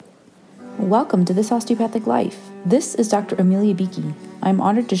Welcome to This Osteopathic Life. This is Dr. Amelia Beakey. I'm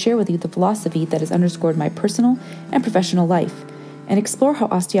honored to share with you the philosophy that has underscored my personal and professional life and explore how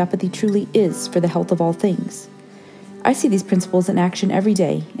osteopathy truly is for the health of all things. I see these principles in action every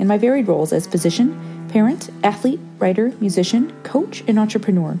day in my varied roles as physician, parent, athlete, writer, musician, coach, and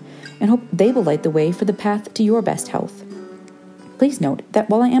entrepreneur, and hope they will light the way for the path to your best health. Please note that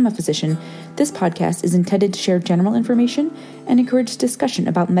while I am a physician, this podcast is intended to share general information and encourage discussion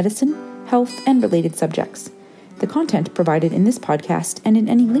about medicine, health, and related subjects. The content provided in this podcast and in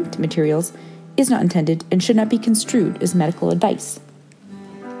any linked materials is not intended and should not be construed as medical advice.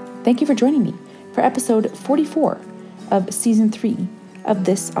 Thank you for joining me for episode 44 of season 3 of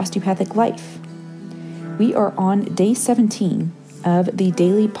This Osteopathic Life. We are on day 17 of the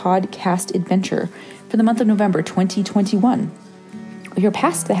daily podcast adventure for the month of November 2021. We are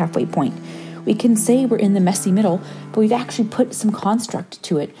past the halfway point. We can say we're in the messy middle, but we've actually put some construct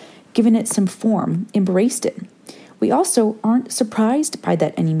to it, given it some form, embraced it. We also aren't surprised by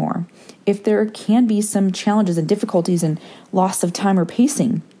that anymore. If there can be some challenges and difficulties and loss of time or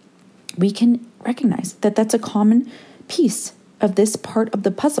pacing, we can recognize that that's a common piece of this part of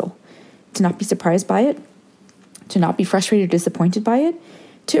the puzzle. To not be surprised by it, to not be frustrated or disappointed by it,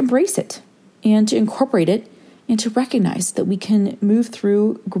 to embrace it and to incorporate it and to recognize that we can move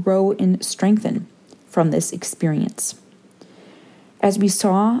through, grow, and strengthen from this experience. As we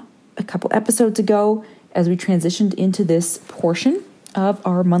saw a couple episodes ago, as we transitioned into this portion of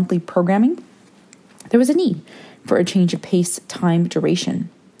our monthly programming, there was a need for a change of pace, time, duration.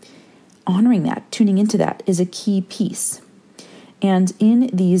 Honoring that, tuning into that is a key piece. And in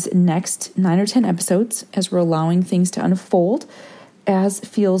these next 9 or 10 episodes, as we're allowing things to unfold as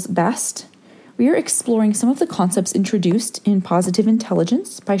feels best, we are exploring some of the concepts introduced in Positive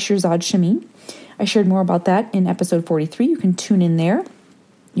Intelligence by Shirzad Chamine. I shared more about that in episode 43. You can tune in there.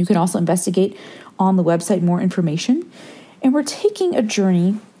 You can also investigate on the website more information. And we're taking a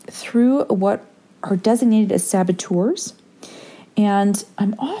journey through what are designated as saboteurs. And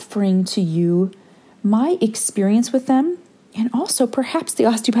I'm offering to you my experience with them and also perhaps the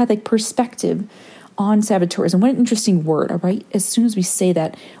osteopathic perspective on saboteurs. And what an interesting word, all right? As soon as we say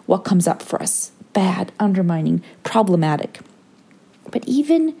that, what comes up for us? Bad, undermining, problematic. But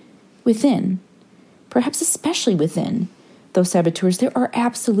even within, perhaps especially within those saboteurs, there are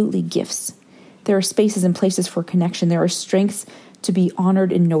absolutely gifts. There are spaces and places for connection. There are strengths to be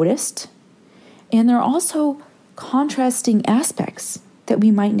honored and noticed. And there are also contrasting aspects that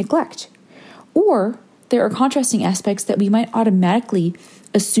we might neglect. Or there are contrasting aspects that we might automatically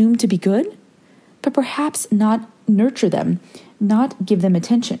assume to be good, but perhaps not nurture them, not give them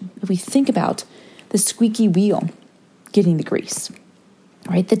attention. If we think about the squeaky wheel getting the grease,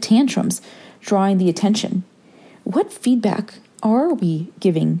 right? The tantrums drawing the attention. What feedback are we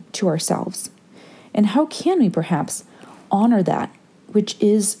giving to ourselves? And how can we perhaps honor that, which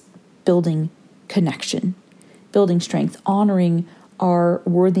is building connection, building strength, honoring our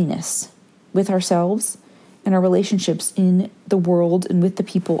worthiness with ourselves and our relationships in the world and with the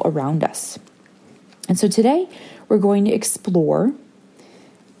people around us. And so today we're going to explore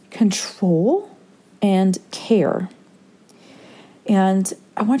control and care. And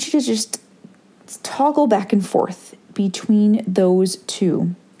I want you to just toggle back and forth between those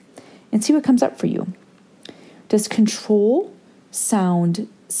two and see what comes up for you. Does control sound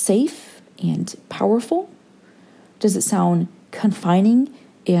safe and powerful? Does it sound confining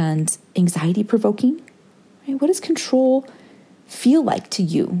and anxiety-provoking? Right? What does control feel like to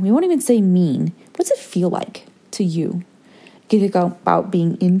you? We won't even say mean. What does it feel like to you? Get it about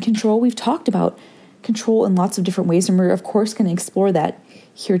being in control. We've talked about control in lots of different ways, and we're, of course, going to explore that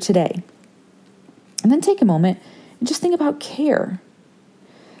here today. And then take a moment and just think about care.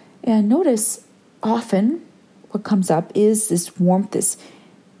 And notice often what comes up is this warmth, this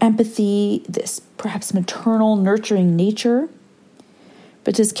empathy, this perhaps maternal, nurturing nature.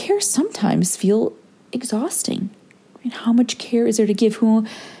 But does care sometimes feel exhausting? And how much care is there to give? Who am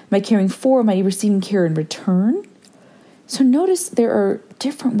I caring for? Am I receiving care in return? So notice there are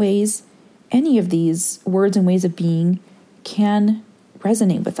different ways any of these words and ways of being can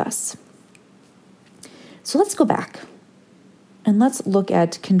resonate with us. So let's go back and let's look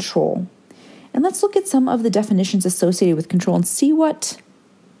at control. And let's look at some of the definitions associated with control and see what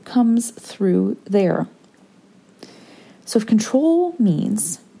comes through there. So if control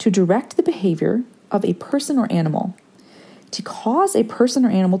means to direct the behavior of a person or animal, to cause a person or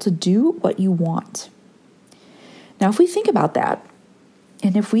animal to do what you want. Now, if we think about that,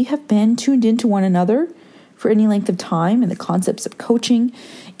 and if we have been tuned into one another for any length of time in the concepts of coaching,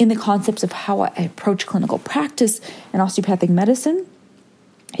 in the concepts of how I approach clinical practice and osteopathic medicine,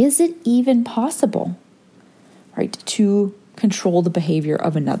 Is it even possible, right, to control the behavior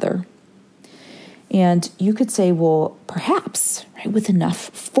of another? And you could say, well, perhaps, right, with enough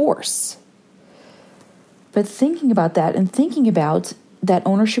force. But thinking about that and thinking about that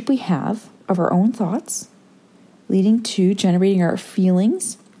ownership we have of our own thoughts, leading to generating our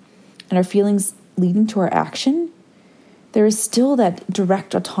feelings, and our feelings leading to our action, there is still that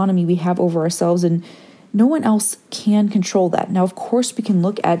direct autonomy we have over ourselves, and no one else can control that. Now, of course, we can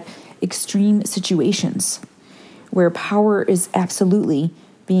look at extreme situations where power is absolutely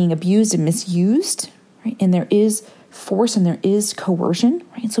being abused and misused, right? And there is force and there is coercion,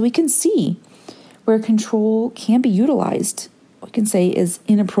 right? And so we can see where control can be utilized, we can say, is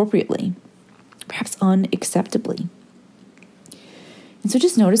inappropriately, perhaps unacceptably. And so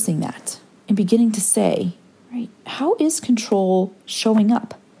just noticing that and beginning to say, right, how is control showing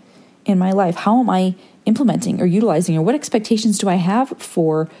up in my life? How am I implementing or utilizing, or what expectations do I have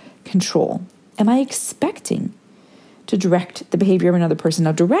for control? Am I expecting to direct the behavior of another person?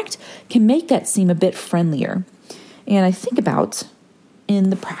 Now, direct can make that seem a bit friendlier. And I think about in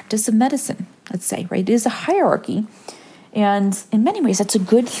the practice of medicine, let's say, right? It is a hierarchy. And in many ways, that's a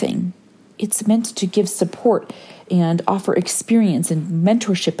good thing. It's meant to give support and offer experience and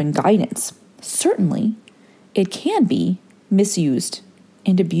mentorship and guidance. Certainly, it can be misused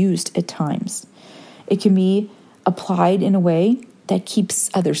and abused at times. It can be applied in a way that keeps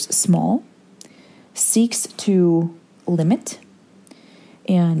others small, seeks to limit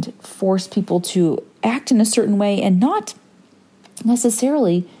and force people to act in a certain way and not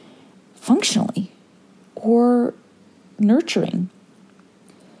necessarily functionally or nurturing.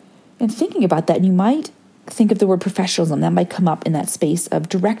 And thinking about that, you might think of the word professionalism. That might come up in that space of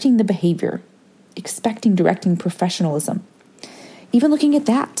directing the behavior, directing professionalism. Even looking at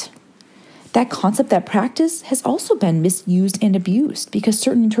that concept, that practice has also been misused and abused because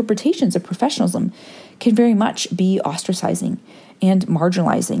certain interpretations of professionalism can very much be ostracizing and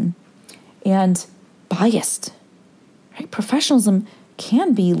marginalizing and biased. Right? Professionalism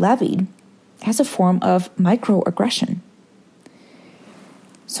can be levied as a form of microaggression.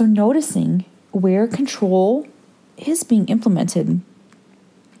 So noticing where control is being implemented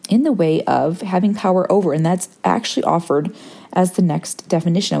in the way of having power over, and that's actually offered as the next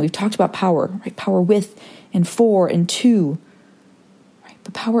definition. Now, we've talked about power, right? Power with and for and to, right?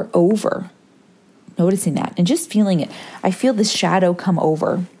 But power over, noticing that and just feeling it. I feel this shadow come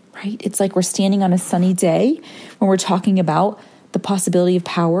over, right? It's like we're standing on a sunny day when we're talking about the possibility of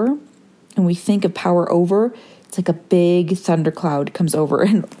power, and we think of power over. It's like a big thundercloud comes over.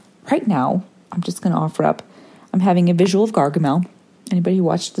 And right now, I'm just going to offer up, I'm having a visual of Gargamel. Anybody who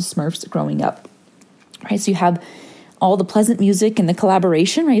watched the Smurfs growing up, right? So you have all the pleasant music and the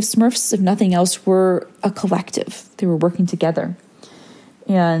collaboration, right? Smurfs, if nothing else, were a collective. They were working together.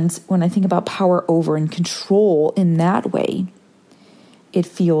 And when I think about power over and control in that way, it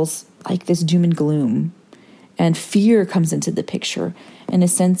feels like this doom and gloom. And fear comes into the picture in a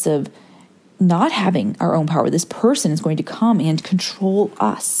sense of not having our own power. This person is going to come and control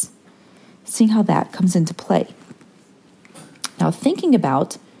us. Seeing how that comes into play. Now, thinking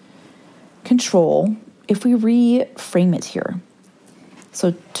about control, if we reframe it here,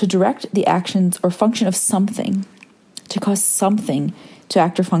 so to direct the actions or function of something, to cause something to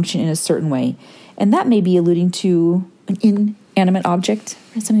act or function in a certain way, and that may be alluding to an inanimate object,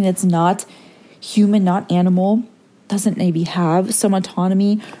 right? Something that's not human, not animal, doesn't maybe have some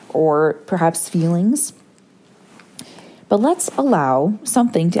autonomy or perhaps feelings. But let's allow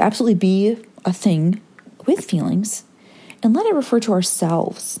something to absolutely be a thing with feelings and let it refer to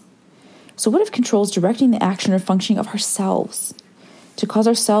ourselves. So what if control is directing the action or functioning of ourselves to cause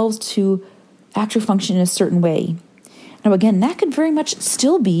ourselves to act or function in a certain way? Now again, that could very much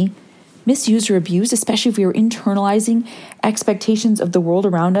still be misused or abused, especially if we are internalizing expectations of the world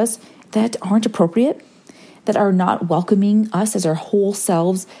around us that aren't appropriate, that are not welcoming us as our whole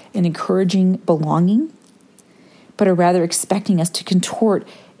selves and encouraging belonging, but are rather expecting us to contort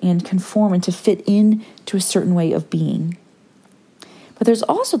and conform and to fit in to a certain way of being. But there's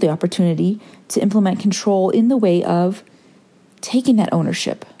also the opportunity to implement control in the way of taking that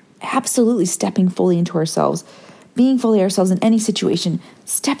ownership, absolutely stepping fully into ourselves, being fully ourselves in any situation,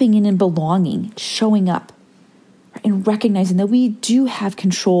 stepping in and belonging, showing up, and recognizing that we do have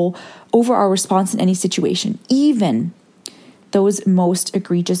control over our response in any situation, even those most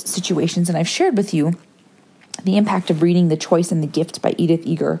egregious situations. And I've shared with you the impact of reading The Choice and the Gift by Edith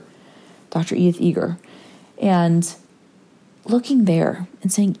Eger, Dr. Edith Eger, and looking there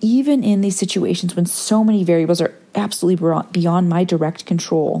and saying, even in these situations when so many variables are absolutely beyond my direct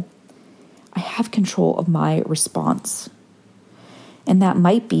control, I have control of my response. And that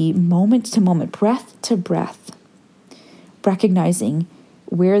might be moment to moment, breath to breath, recognizing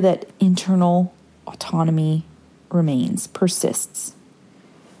where that internal autonomy remains, persists,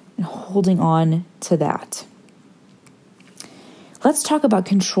 and holding on to that. Let's talk about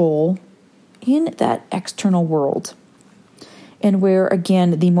control in that external world, and where,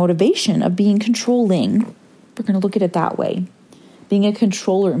 again, the motivation of being controlling, we're going to look at it that way, being a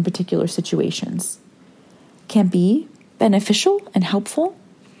controller in particular situations, can be beneficial and helpful,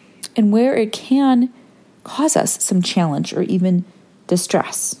 and where it can cause us some challenge or even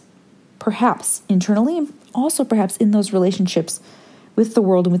distress, perhaps internally and also perhaps in those relationships with the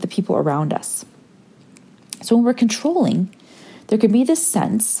world and with the people around us. So when we're controlling, there can be this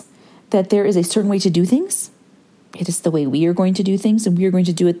sense that there is a certain way to do things. It is the way we are going to do things, and we are going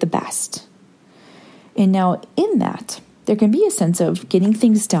to do it the best. And now in that, there can be a sense of getting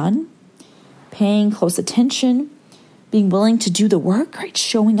things done, paying close attention, being willing to do the work, right?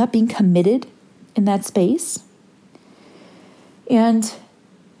 Showing up, being committed in that space. And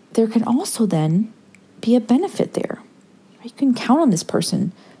there can also then be a benefit there. You can count on this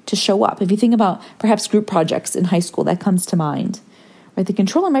person to show up. If you think about perhaps group projects in high school, that comes to mind. Right? The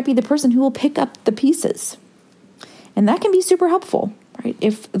controller might be the person who will pick up the pieces. And that can be super helpful, right?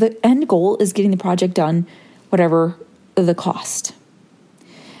 If the end goal is getting the project done, whatever the cost.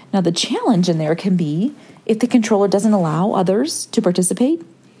 Now, the challenge in there can be if the controller doesn't allow others to participate,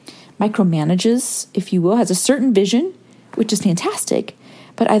 micromanages, if you will, has a certain vision, which is fantastic,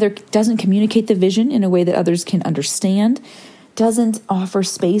 but either doesn't communicate the vision in a way that others can understand, doesn't offer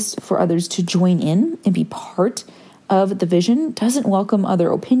space for others to join in and be part of the vision, doesn't welcome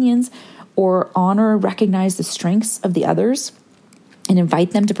other opinions or honor, recognize the strengths of the others and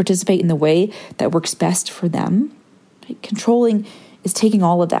invite them to participate in the way that works best for them. Right? Controlling is taking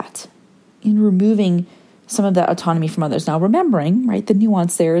all of that and removing some of that autonomy from others. Now, remembering, right, the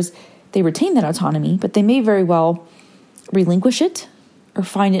nuance there is they retain that autonomy, but they may very well relinquish it or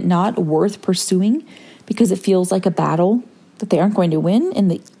find it not worth pursuing because it feels like a battle that they aren't going to win.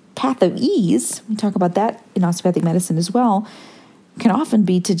 And the path of ease, we talk about that in osteopathic medicine as well, can often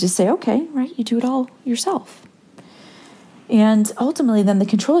be to just say, okay, right, you do it all yourself. And ultimately, then the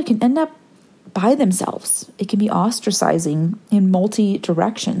controller can end up by themselves. It can be ostracizing in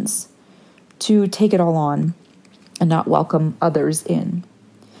multi-directions to take it all on and not welcome others in.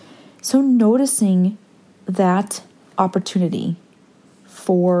 So noticing that opportunity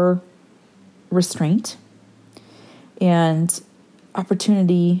for restraint and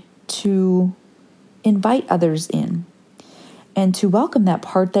opportunity to invite others in and to welcome that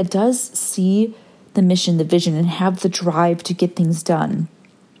part that does see the mission, the vision, and have the drive to get things done.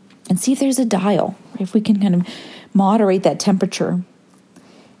 And see if there's a dial, right? If we can kind of moderate that temperature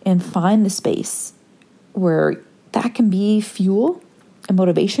and find the space where that can be fuel and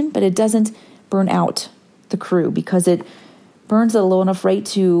motivation, but it doesn't burn out the crew because it burns at a low enough rate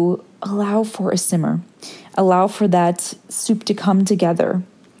to allow for a simmer, allow for that soup to come together,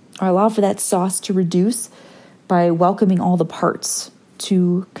 or allow for that sauce to reduce by welcoming all the parts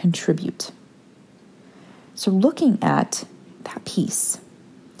to contribute. So looking at that piece.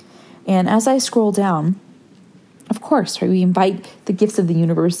 And as I scroll down, of course, right, we invite the gifts of the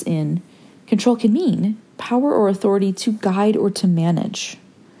universe in. Control can mean power or authority to guide or to manage.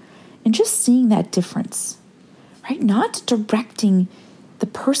 And just seeing that difference, right? Not directing the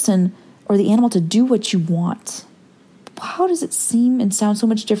person or the animal to do what you want. How does it seem and sound so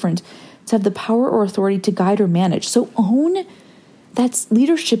much different to have the power or authority to guide or manage? So own that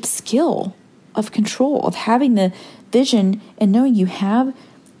leadership skill of control, of having the vision and knowing you have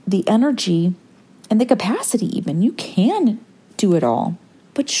the energy and the capacity even. You can do it all.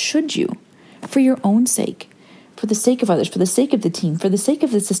 But should you? For your own sake, for the sake of others, for the sake of the team, for the sake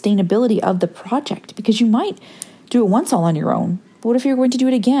of the sustainability of the project, because you might do it once all on your own. But what if you're going to do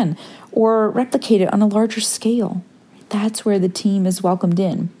it again or replicate it on a larger scale? That's where the team is welcomed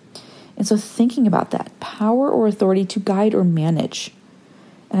in. And so thinking about that, power or authority to guide or manage.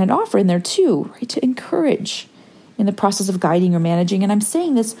 And I'd offer in there too, right, to encourage in the process of guiding or managing. And I'm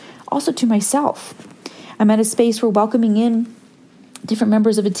saying this also to myself. I'm at a space where welcoming in different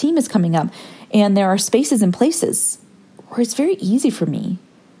members of a team is coming up. And there are spaces and places where it's very easy for me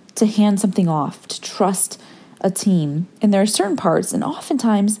to hand something off, to trust a team. And there are certain parts, and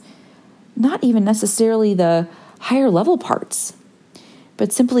oftentimes not even necessarily the higher level parts,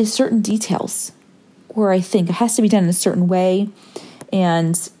 but simply certain details where I think it has to be done in a certain way.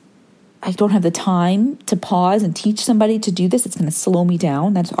 And I don't have the time to pause and teach somebody to do this. It's going to slow me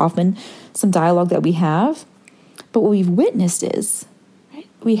down. That's often some dialogue that we have. But what we've witnessed is, right,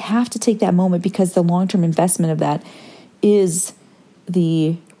 we have to take that moment because the long-term investment of that is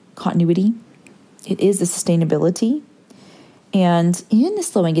the continuity. It is the sustainability. And in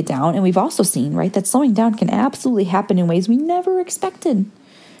slowing it down, and we've also seen, right, that slowing down can absolutely happen in ways we never expected.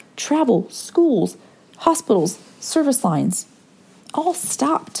 Travel, schools, hospitals, service lines, all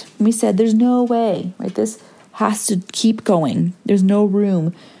stopped. And we said, there's no way, right? This has to keep going. There's no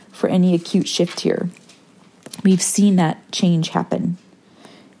room for any acute shift here. We've seen that change happen.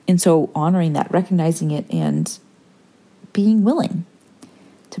 And so honoring that, recognizing it, and being willing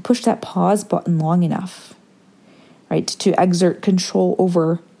to push that pause button long enough, right, to exert control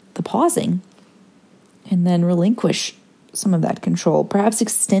over the pausing and then relinquish some of that control, perhaps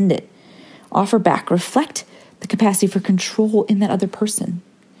extend it, offer back, reflect the capacity for control in that other person,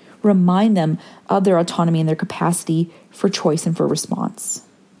 remind them of their autonomy and their capacity for choice and for response.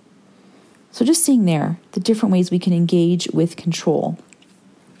 So just seeing there the different ways we can engage with control.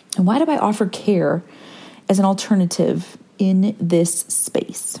 And why do I offer care as an alternative in this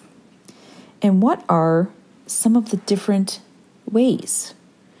space? And what are some of the different ways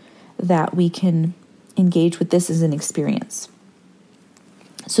that we can engage with this as an experience?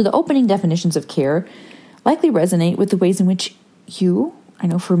 So the opening definitions of care likely resonate with the ways in which you, I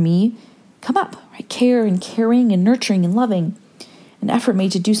know for me, come up, right? Care and caring and nurturing and loving, an effort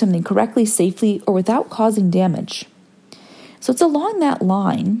made to do something correctly, safely, or without causing damage. So it's along that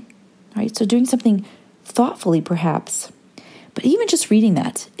line, right? So doing something thoughtfully, perhaps. But even just reading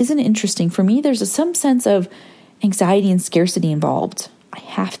that, isn't it interesting? For me, there's some sense of anxiety and scarcity involved. I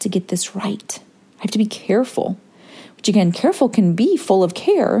have to get this right. I have to be careful. Which again, careful can be full of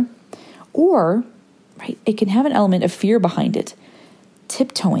care, or right, it can have an element of fear behind it.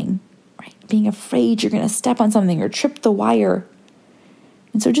 Tiptoeing, right? Being afraid you're going to step on something or trip the wire.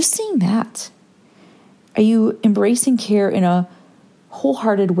 And so just seeing that. Are you embracing care in a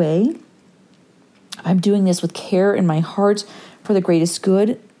wholehearted way? I'm doing this with care in my heart for the greatest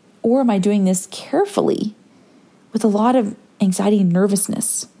good, or am I doing this carefully with a lot of anxiety and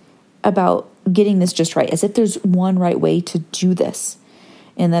nervousness about getting this just right, as if there's one right way to do this,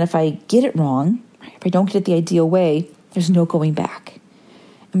 and that if I get it wrong, if I don't get it the ideal way, there's no going back.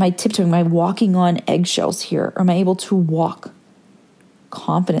 Am I tiptoeing? Am I walking on eggshells here? Or am I able to walk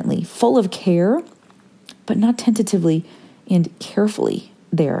confidently, full of care, but not tentatively and carefully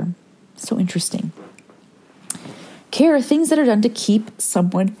there? So interesting. Care are things that are done to keep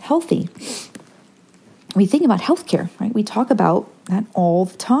someone healthy. We think about healthcare, right? We talk about that all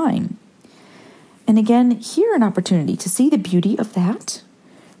the time. And again, here an opportunity to see the beauty of that.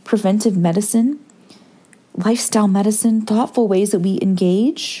 Preventive medicine, lifestyle medicine, thoughtful ways that we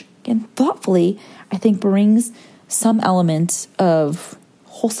engage. Again, thoughtfully, I think brings some element of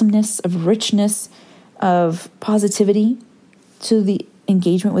wholesomeness, of richness, of positivity to the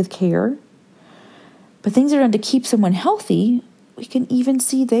engagement with care. But things that are done to keep someone healthy, we can even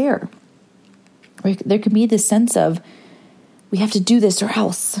see there. There can be this sense of, we have to do this or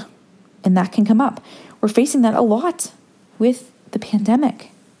else. And that can come up. We're facing that a lot with the pandemic.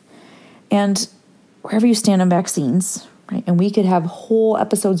 And wherever you stand on vaccines, right, and we could have whole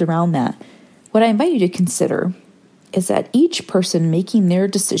episodes around that, what I invite you to consider is that each person making their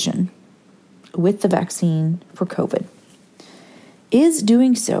decision with the vaccine for COVID is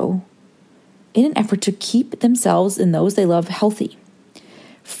doing so in an effort to keep themselves and those they love healthy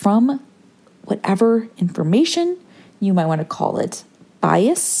from whatever information you might want to call it,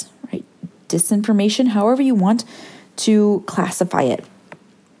 bias, right, disinformation, however you want to classify it.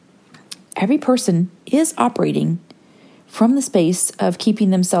 Every person is operating from the space of keeping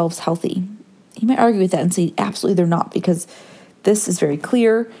themselves healthy. You might argue with that and say, absolutely they're not, because this is very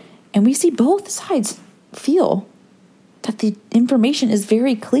clear. And we see both sides feel that the information is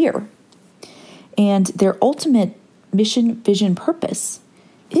very clear. And their ultimate mission, vision, purpose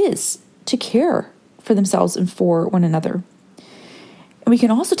is to care for themselves and for one another. And we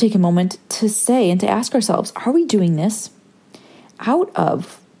can also take a moment to say and to ask ourselves, are we doing this out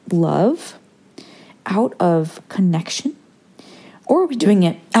of love, out of connection, or are we doing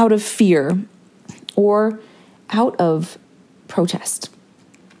it out of fear, or out of protest,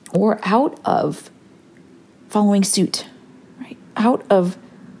 or out of following suit, right? Out of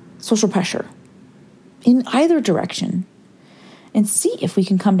social pressure? In either direction, and see if we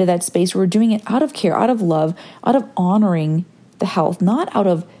can come to that space where we're doing it out of care, out of love, out of honoring the health, not out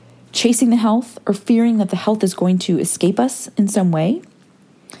of chasing the health or fearing that the health is going to escape us in some way.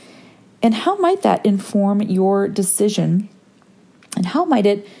 And how might that inform your decision? And how might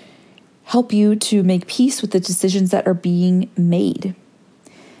it help you to make peace with the decisions that are being made?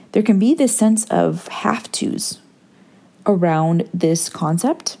 There can be this sense of have-tos around this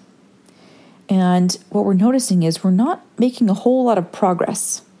concept. And what we're noticing is we're not making a whole lot of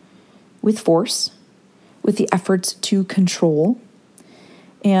progress with force, with the efforts to control.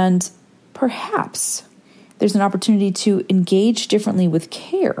 And perhaps there's an opportunity to engage differently with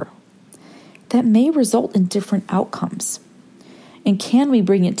care that may result in different outcomes. And can we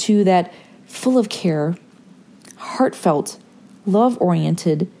bring it to that full of care, heartfelt,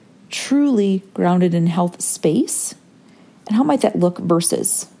 love-oriented, truly grounded in health space? And how might that look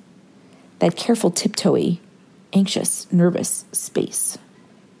versus that careful, tiptoey, anxious, nervous space?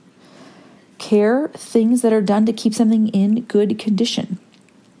 Care, things that are done to keep something in good condition.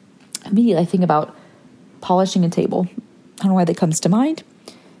 Immediately I think about polishing a table. I don't know why that comes to mind.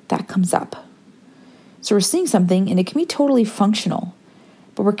 That comes up. So we're seeing something and it can be totally functional,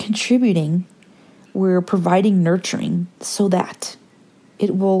 but we're contributing, we're providing nurturing so that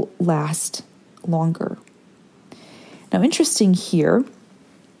it will last longer. Now, interesting here,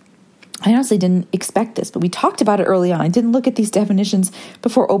 I honestly didn't expect this, but we talked about it early on. I didn't look at these definitions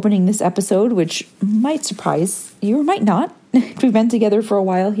before opening this episode, which might surprise you or might not. We've been together for a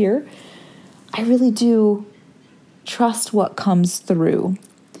while here. I really do trust what comes through.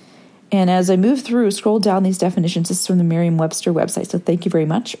 And as I move through, scroll down these definitions, this is from the Merriam-Webster website. So thank you very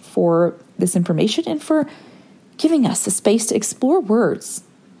much for this information and for giving us the space to explore words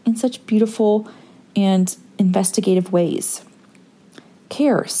in such beautiful and investigative ways.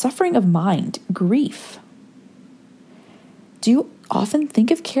 Care, suffering of mind, grief. Do you often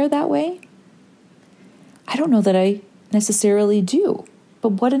think of care that way? I don't know that I necessarily do,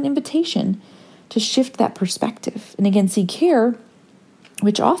 but what an invitation to shift that perspective. And again, see care,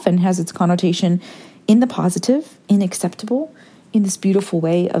 which often has its connotation in the positive, in acceptable, in this beautiful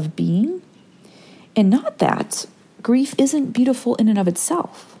way of being. And not that grief isn't beautiful in and of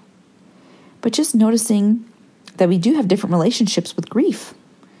itself, but just noticing that we do have different relationships with grief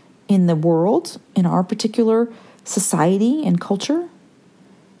in the world, in our particular society and culture,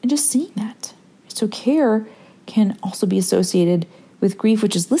 and just seeing that. So care can also be associated with grief,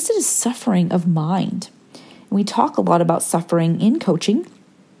 which is listed as suffering of mind. And we talk a lot about suffering in coaching.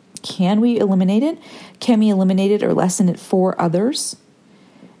 Can we eliminate it? Can we eliminate it or lessen it for others?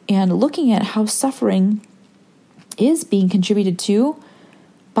 And looking at how suffering is being contributed to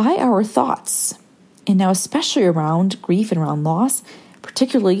by our thoughts. And now especially around grief and around loss,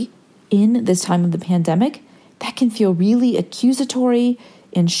 particularly in this time of the pandemic, that can feel really accusatory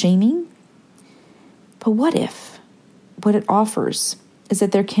and shaming. But what if what it offers is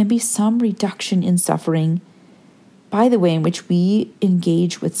that there can be some reduction in suffering by the way in which we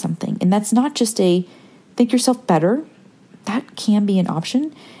engage with something? And that's not just a think yourself better. That can be an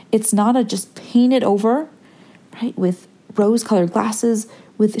option. It's not a just paint it over, right, with rose-colored glasses,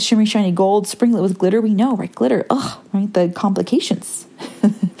 with shimmery, shiny gold, sprinkle it with glitter. We know, right? Glitter, right? The complications,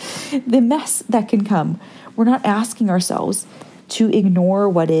 the mess that can come. We're not asking ourselves to ignore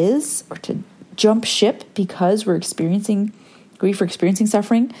what is or to jump ship because we're experiencing grief or experiencing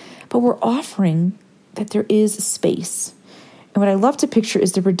suffering, but we're offering that there is space. And what I love to picture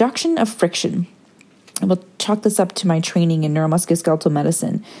is the reduction of friction. And we'll chalk this up to my training in neuromusculoskeletal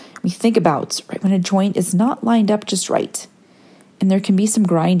medicine. We think about, right, when a joint is not lined up just right, and there can be some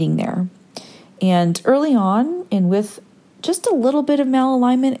grinding there. And early on, and with just a little bit of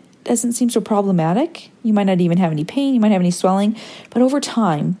malalignment, it doesn't seem so problematic. You might not even have any pain, you might have any swelling, but over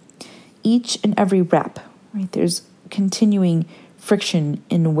time, each and every rep, right, there's continuing friction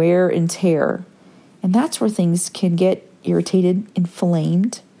and wear and tear. And that's where things can get irritated,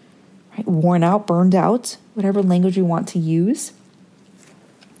 inflamed, right, worn out, burned out, whatever language we want to use.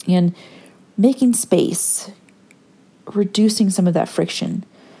 And making space, reducing some of that friction,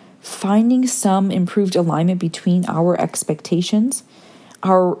 finding some improved alignment between our expectations,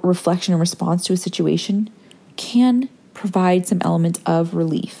 our reflection and response to a situation can provide some element of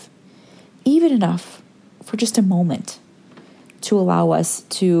relief, even enough for just a moment to allow us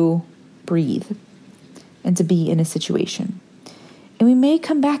to breathe and to be in a situation. And we may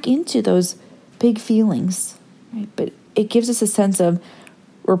come back into those big feelings, right? But it gives us a sense of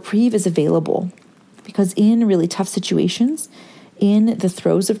reprieve is available, because in really tough situations, in the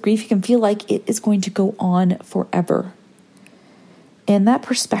throes of grief, you can feel like it is going to go on forever. And that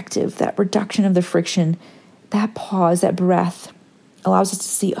perspective, that reduction of the friction, that pause, that breath allows us to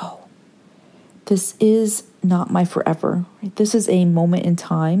see, this is not my forever. Right? This is a moment in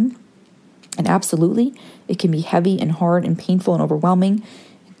time. And absolutely, it can be heavy and hard and painful and overwhelming,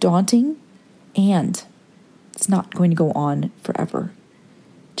 daunting, and it's not going to go on forever.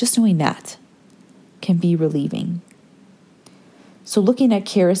 Just knowing that can be relieving. So looking at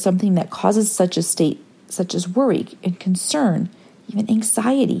care as something that causes such a state, such as worry and concern, even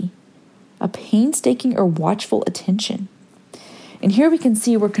anxiety, a painstaking or watchful attention. And here we can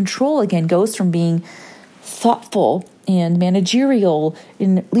see where control again goes from being thoughtful and managerial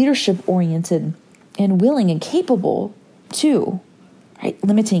and leadership-oriented and willing and capable to, right,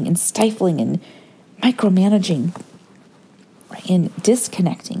 limiting and stifling and micromanaging, right, and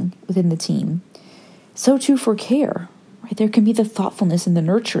disconnecting within the team. So too for care, right? There can be the thoughtfulness and the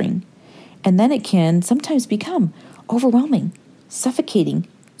nurturing, and then it can sometimes become overwhelming, suffocating,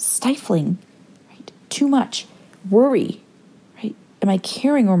 stifling, right? Too much worry, right? Am I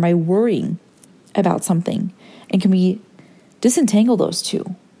caring or am I worrying about something? And can we disentangle those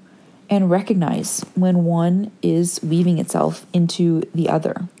two and recognize when one is weaving itself into the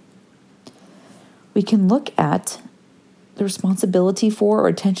other? We can look at the responsibility for or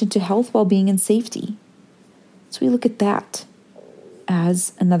attention to health, well-being, and safety. So we look at that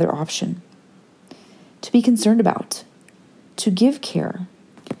as another option. To be concerned about, to give care,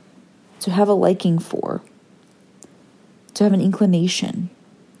 to have a liking for, to have an inclination,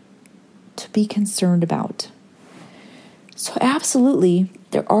 to be concerned about. So absolutely,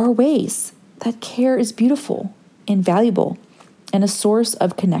 there are ways that care is beautiful and valuable and a source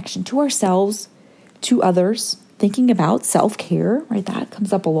of connection to ourselves, to others. Thinking about self-care, right? That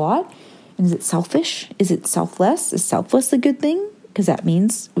comes up a lot. And is it selfish? Is it selfless? Is selfless a good thing? Because that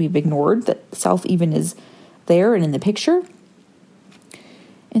means we've ignored that self even is there and in the picture.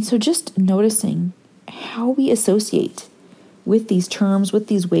 And so just noticing how we associate with these terms, with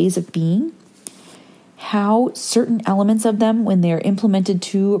these ways of being, how certain elements of them, when they're implemented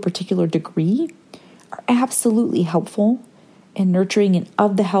to a particular degree, are absolutely helpful in nurturing and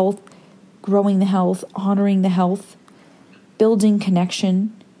of the health, growing the health, honoring the health, building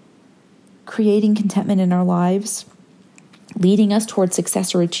connection, creating contentment in our lives, leading us towards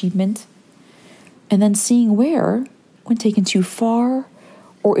success or achievement, and then seeing where, when taken too far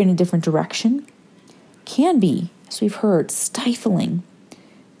or in a different direction, can be, as we've heard, stifling,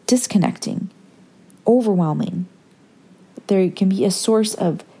 disconnecting, overwhelming. There can be a source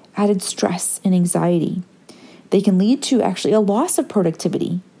of added stress and anxiety. They can lead to actually a loss of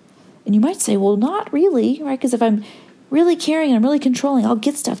productivity. And you might say, well, not really, right? Because if I'm really caring and I'm really controlling, I'll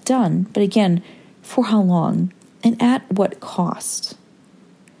get stuff done. But again, for how long and at what cost?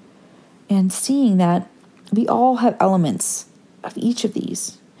 And seeing that we all have elements of each of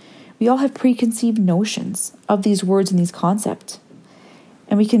these. We all have preconceived notions of these words and these concepts.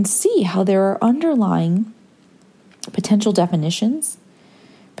 And we can see how there are underlying potential definitions,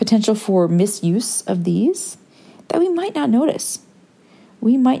 potential for misuse of these that we might not notice.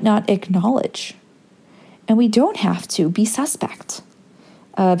 We might not acknowledge. And we don't have to be suspect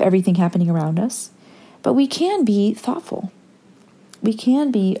of everything happening around us, but we can be thoughtful. We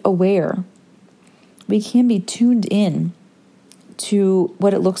can be aware. We can be tuned in to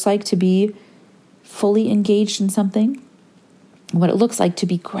what it looks like to be fully engaged in something, what it looks like to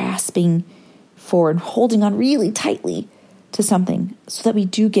be grasping for and holding on really tightly to something so that we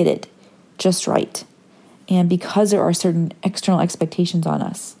do get it just right. And because there are certain external expectations on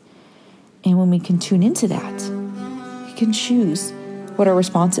us. And when we can tune into that, we can choose what our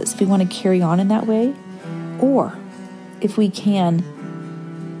response is. If we want to carry on in that way, or if we can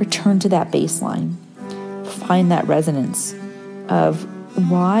return to that baseline, find that resonance of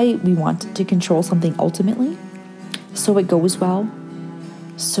why we want to control something ultimately, so it goes well,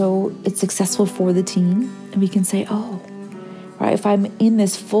 so it's successful for the team, and we can say, oh, right, if I'm in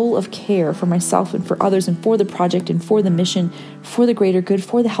this full of care for myself and for others and for the project and for the mission, for the greater good,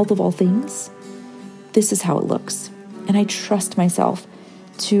 for the health of all things, this is how it looks. And I trust myself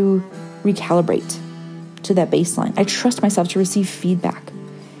to recalibrate to that baseline. I trust myself to receive feedback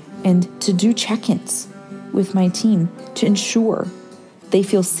and to do check-ins with my team to ensure they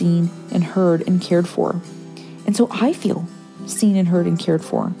feel seen and heard and cared for. And so I feel seen and heard and cared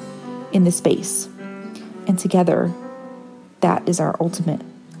for in this space. And together, that is our ultimate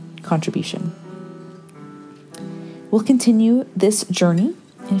contribution. We'll continue this journey.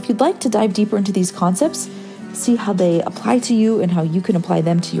 And if you'd like to dive deeper into these concepts, see how they apply to you and how you can apply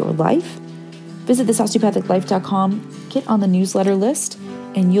them to your life, visit thisosteopathiclife.com, get on the newsletter list,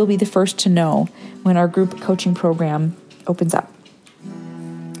 and you'll be the first to know when our group coaching program opens up.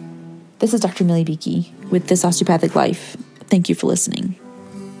 This is Dr. Amelia Beakey with This Osteopathic Life. Thank you for listening.